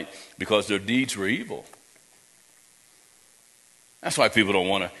than light because their deeds were evil. That's why people don't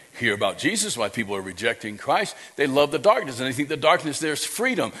want to hear about Jesus, why people are rejecting Christ. They love the darkness, and they think the darkness there is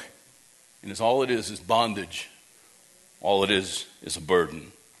freedom. And it's all it is bondage. All it is a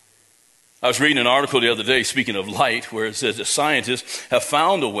burden. I was reading an article the other day, speaking of light, where it says that scientists have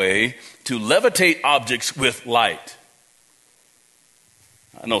found a way to levitate objects with light.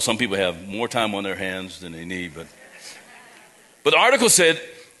 I know some people have more time on their hands than they need, but the article said,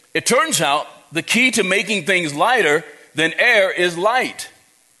 it turns out the key to making things lighter than air is light.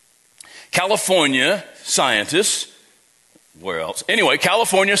 California scientists, where else? Anyway,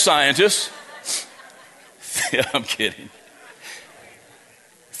 California scientists, yeah, I'm kidding,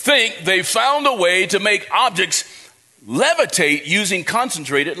 think they found a way to make objects levitate using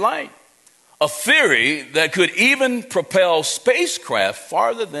concentrated light. A theory that could even propel spacecraft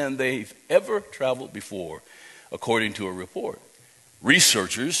farther than they've ever traveled before, according to a report.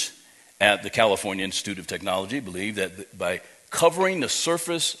 Researchers at the California Institute of Technology believe that by covering the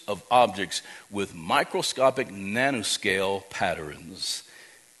surface of objects with microscopic nanoscale patterns,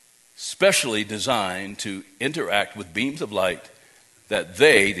 specially designed to interact with beams of light, that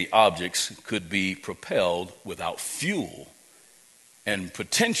the objects, could be propelled without fuel and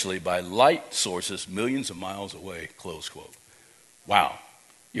potentially by light sources millions of miles away, close quote. Wow,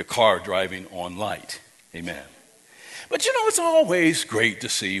 your car driving on light. Amen. But you know, it's always great to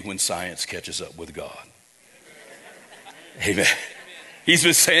see when science catches up with God. Amen. He's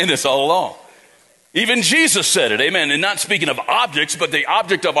been saying this all along. Even Jesus said it, amen. And not speaking of objects, but the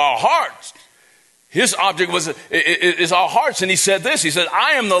object of our hearts. His object is our hearts. And he said this, he said,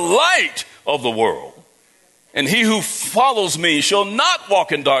 I am the light of the world. And he who follows me shall not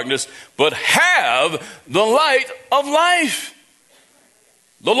walk in darkness, but have the light of life.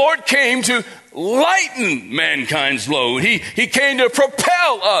 The Lord came to lighten mankind's load. He came to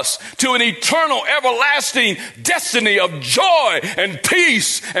propel us to an eternal, everlasting destiny of joy and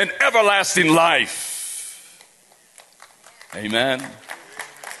peace and everlasting life. Amen.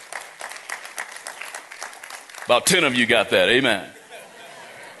 About 10 of you got that. Amen.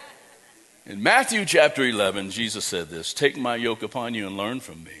 In Matthew chapter 11, Jesus said this, take my yoke upon you and learn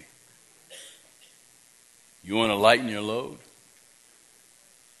from me. You want to lighten your load?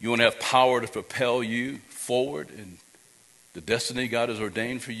 You want to have power to propel you forward in the destiny God has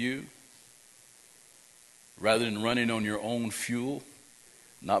ordained for you? Rather than running on your own fuel,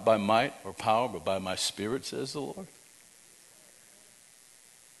 not by might or power, but by my spirit, says the Lord.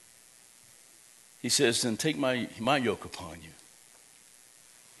 He says, then take my yoke upon you.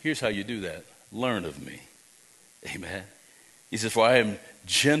 Here's how you do that. Learn of me. Amen. He says, for I am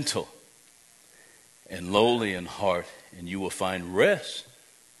gentle and lowly in heart, and you will find rest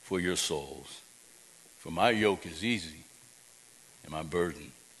for your souls. For my yoke is easy and my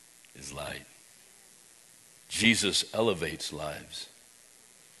burden is light. Jesus elevates lives.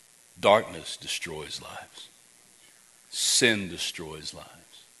 Darkness destroys lives. Sin destroys lives.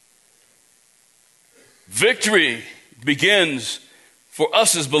 Victory begins for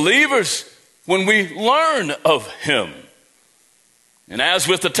us as believers when we learn of him. And as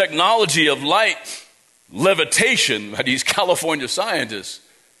with the technology of light levitation by these California scientists,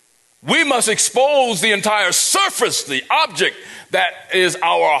 we must expose the entire surface, the object that is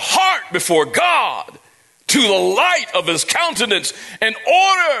our heart before God, to the light of his countenance in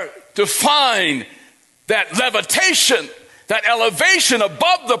order to find that levitation, that elevation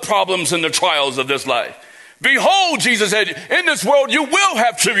above the problems and the trials of this life. Behold, Jesus said, in this world you will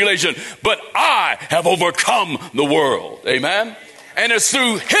have tribulation, but I have overcome the world. Amen? And it's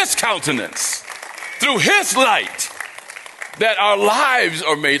through his countenance, through his light, that our lives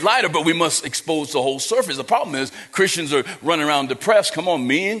are made lighter, but we must expose the whole surface. The problem is Christians are running around depressed, come on,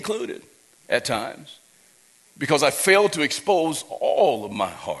 me included, at times, because I failed to expose all of my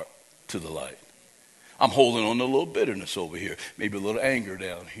heart to the light. I'm holding on to a little bitterness over here, maybe a little anger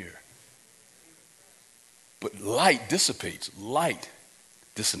down here. But light dissipates, light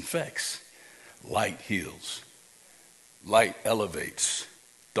disinfects, light heals, light elevates,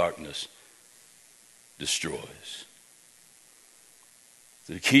 darkness destroys.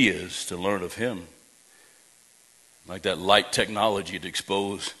 The key is to learn of him, like that light technology, to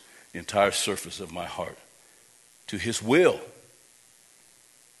expose the entire surface of my heart to his will,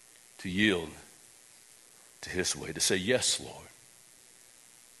 to yield to his way, to say, yes, Lord.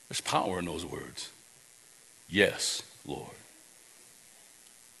 There's power in those words. Yes, Lord.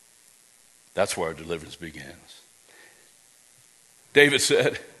 That's where our deliverance begins. David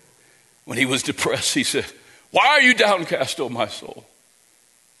said, when he was depressed, he said, why are you downcast, O my soul?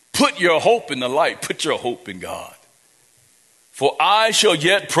 Put your hope in the light. Put your hope in God. For I shall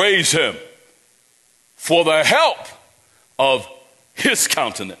yet praise him for the help of his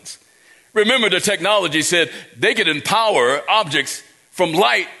countenance. Remember, the technology said they could empower objects from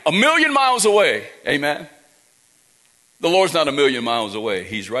light 1,000,000 miles away. Amen. The Lord's not 1,000,000 miles away.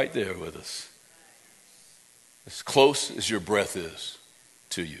 He's right there with us. As close as your breath is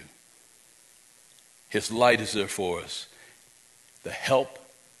to you. His light is there for us. The help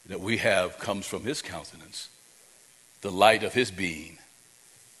that we have comes from his countenance. The light of his being,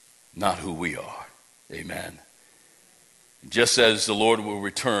 not who we are. Amen. Just as the Lord will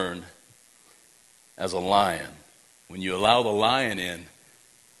return as a lion, when you allow the lion in,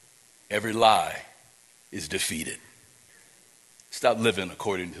 every lie is defeated. Stop living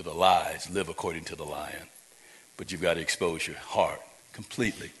according to the lies. Live according to the lion. But you've got to expose your heart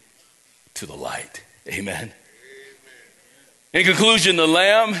completely to the light. Amen. In conclusion, the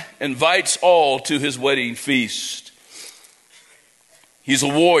Lamb invites all to his wedding feast. He's a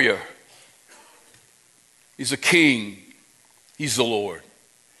warrior. He's a king. He's the Lord.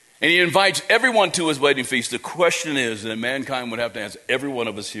 And he invites everyone to his wedding feast. The question is, and mankind would have to answer, every one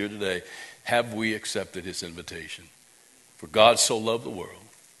of us here today, have we accepted his invitation? For God so loved the world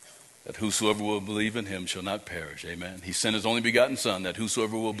that whosoever will believe in him shall not perish. Amen. He sent his only begotten Son, that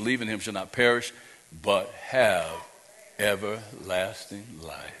whosoever will believe in him shall not perish, but have everlasting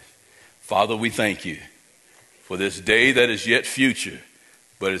life. Father, we thank you for this day that is yet future,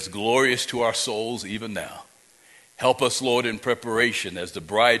 but is glorious to our souls even now. Help us, Lord, in preparation as the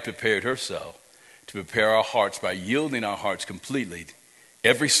bride prepared herself to prepare our hearts by yielding our hearts completely,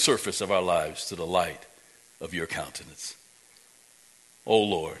 every surface of our lives, to the light of your countenance. Oh,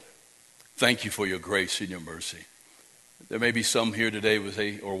 Lord, thank you for your grace and your mercy. There may be some here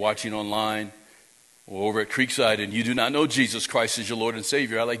today or watching online or over at Creekside, and you do not know Jesus Christ as your Lord and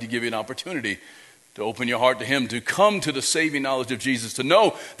Savior. I'd like to give you an opportunity to open your heart to him, to come to the saving knowledge of Jesus, to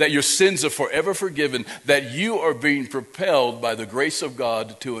know that your sins are forever forgiven, that you are being propelled by the grace of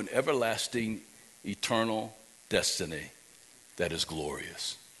God to an everlasting, eternal destiny that is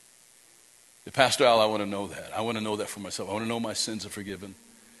glorious. Pastor Al, I want to know that. I want to know that for myself. I want to know my sins are forgiven.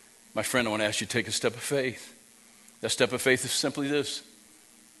 My friend, I want to ask you to take a step of faith. That step of faith is simply this.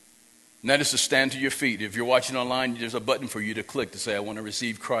 And that is to stand to your feet. If you're watching online, there's a button for you to click to say, I want to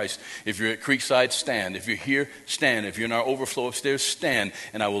receive Christ. If you're at Creekside, stand. If you're here, stand. If you're in our overflow upstairs, stand.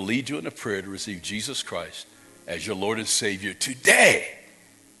 And I will lead you in a prayer to receive Jesus Christ as your Lord and Savior today.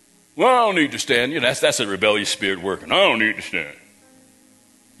 Well, I don't need to stand. That's a rebellious spirit working. I don't need to stand.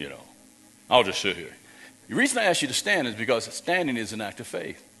 I'll just sit here. The reason I ask you to stand is because standing is an act of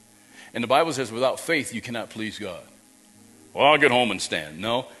faith. And the Bible says without faith, you cannot please God. Well, I'll get home and stand.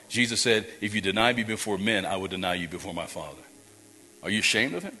 No, Jesus said, if you deny me before men, I will deny you before my Father. Are you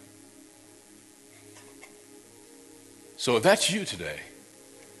ashamed of him? So if that's you today,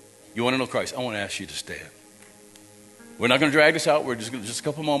 you want to know Christ, I want to ask you to stand. We're not going to drag this out. We're just a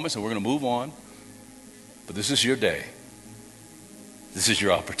couple moments and we're going to move on. But this is your day. This is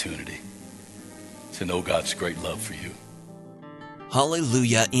your opportunity to know God's great love for you.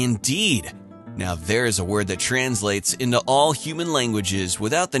 Hallelujah indeed. Now there is a word that translates into all human languages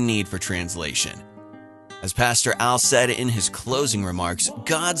without the need for translation. As Pastor Al said in his closing remarks,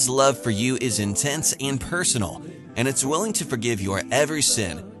 God's love for you is intense and personal, and it's willing to forgive your every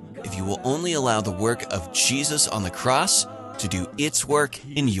sin if you will only allow the work of Jesus on the cross to do its work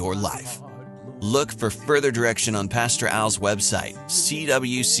in your life. Look for further direction on Pastor Al's website, cwccs.org.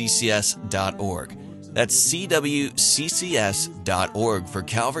 That's cwccs.org for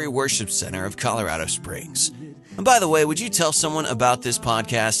Calvary Worship Center of Colorado Springs. And by the way, would you tell someone about this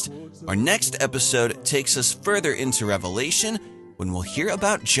podcast? Our next episode takes us further into Revelation when we'll hear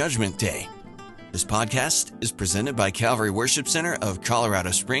about Judgment Day. This podcast is presented by Calvary Worship Center of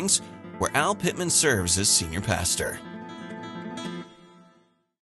Colorado Springs, where Al Pittman serves as senior pastor.